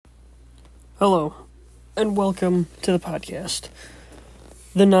Hello, and welcome to the podcast,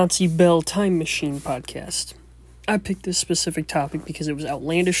 the Nazi Bell Time Machine podcast. I picked this specific topic because it was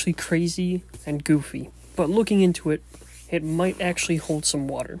outlandishly crazy and goofy, but looking into it, it might actually hold some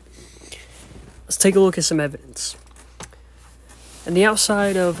water. Let's take a look at some evidence. On the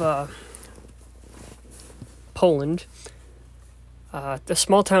outside of Poland, the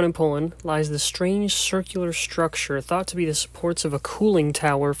small town in Poland, lies the strange circular structure thought to be the supports of a cooling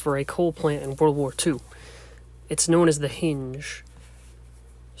tower for a coal plant in World War II. It's known as the Hinge.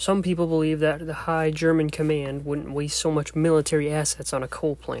 Some people believe that the High German Command wouldn't waste so much military assets on a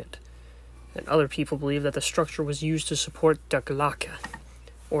coal plant, and other people believe that the structure was used to support the Glocke,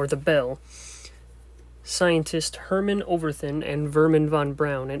 or the bell. Scientists Hermann Overton and Hermann von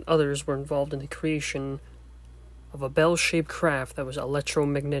Braun and others were involved in the creation of a bell-shaped craft that was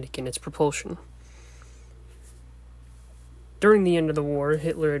electromagnetic in its propulsion. During the end of the war,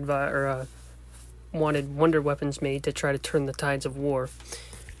 Hitler wanted wonder weapons made to try to turn the tides of war,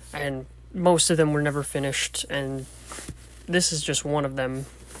 and most of them were never finished, and this is just one of them.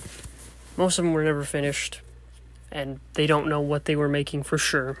 Most of them were never finished, and they don't know what they were making for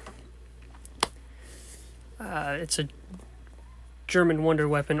sure. It's a German wonder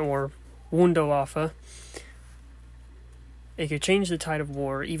weapon, or Wunderwaffe. It could change the tide of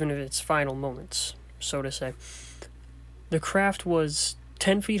war, even in its final moments, so to say. The craft was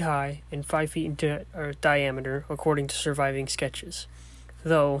 10 feet high and 5 feet in diameter, according to surviving sketches.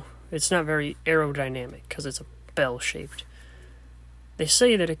 Though, it's not very aerodynamic, because it's bell-shaped. They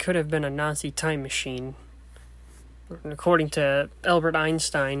say that it could have been a Nazi time machine. And according to Albert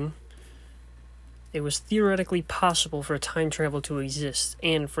Einstein, it was theoretically possible for time travel to exist,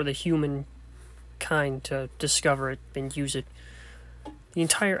 and for the human kind to discover it and use it. The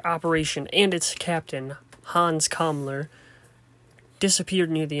entire operation and its captain, Hans Kammler,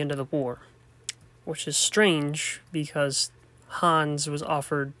 disappeared near the end of the war, which is strange because Hans was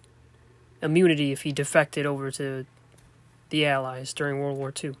offered immunity if he defected over to the Allies during World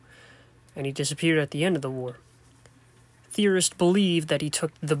War II, and he disappeared at the end of the war. Theorists believe that he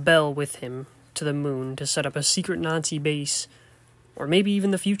took the bell with him to the moon to set up a secret Nazi base, or maybe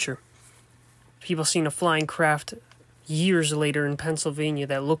even the future. People seen a flying craft years later in Pennsylvania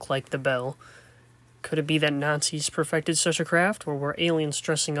that looked like the bell. Could it be that Nazis perfected such a craft, or were aliens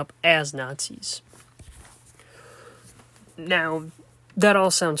dressing up as Nazis? Now, that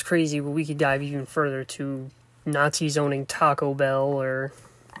all sounds crazy, but we could dive even further to Nazis owning Taco Bell or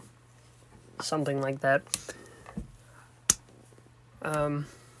something like that.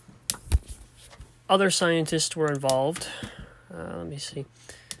 Other scientists were involved. Let me see.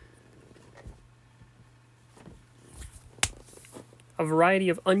 A variety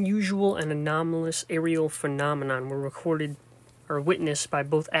of unusual and anomalous aerial phenomenon were recorded or witnessed by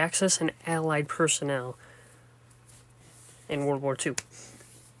both Axis and Allied personnel in World War II.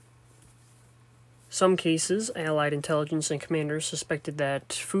 Some cases, Allied intelligence and commanders suspected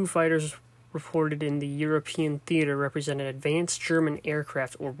that Foo Fighters reported in the European theater represented advanced German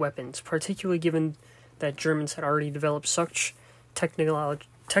aircraft or weapons, particularly given that Germans had already developed such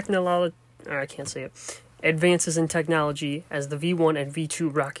advances in technology as the V-1 and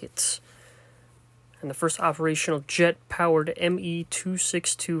V-2 rockets, and the first operational jet-powered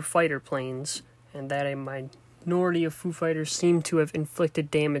Me-262 fighter planes, and that a minority of Foo Fighters seemed to have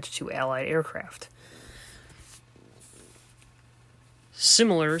inflicted damage to Allied aircraft.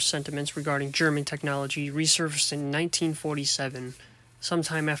 Similar sentiments regarding German technology resurfaced in 1947,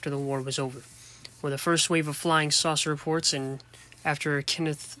 sometime after the war was over, with the first wave of flying saucer reports, and after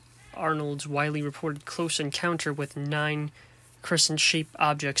Kenneth Arnold's widely reported close encounter with 9 crescent-shaped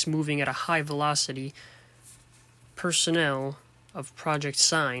objects moving at a high velocity. Personnel of Project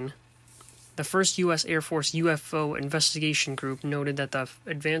Sign, the first U.S. Air Force UFO investigation group, noted that the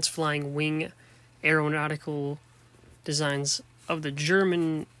advanced flying wing aeronautical designs of the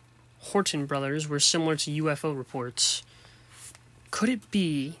German Horten brothers were similar to UFO reports. Could it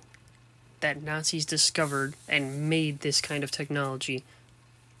be that Nazis discovered and made this kind of technology,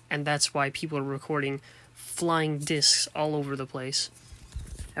 and that's why people are recording flying discs all over the place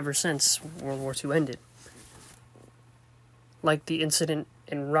ever since World War II ended? Like the incident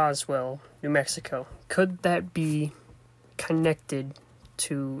in Roswell, New Mexico. Could that be connected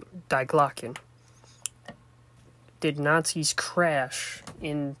to Die Glocke? Did Nazis crash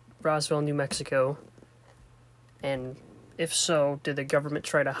in Roswell, New Mexico? And if so, did the government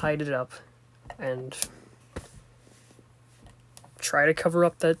try to hide it up and try to cover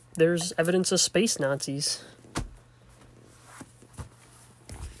up that there's evidence of space Nazis?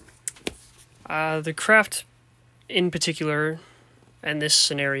 The craft in particular, and this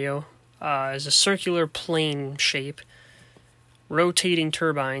scenario, is a circular plane shape, rotating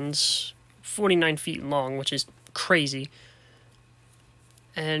turbines, 49 feet long, which is crazy.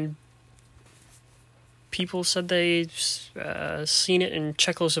 And people said they seen it in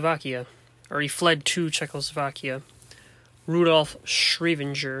Czechoslovakia, or he fled to Czechoslovakia. Rudolf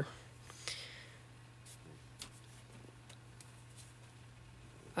Schrievinger.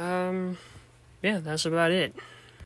 Yeah, that's about it.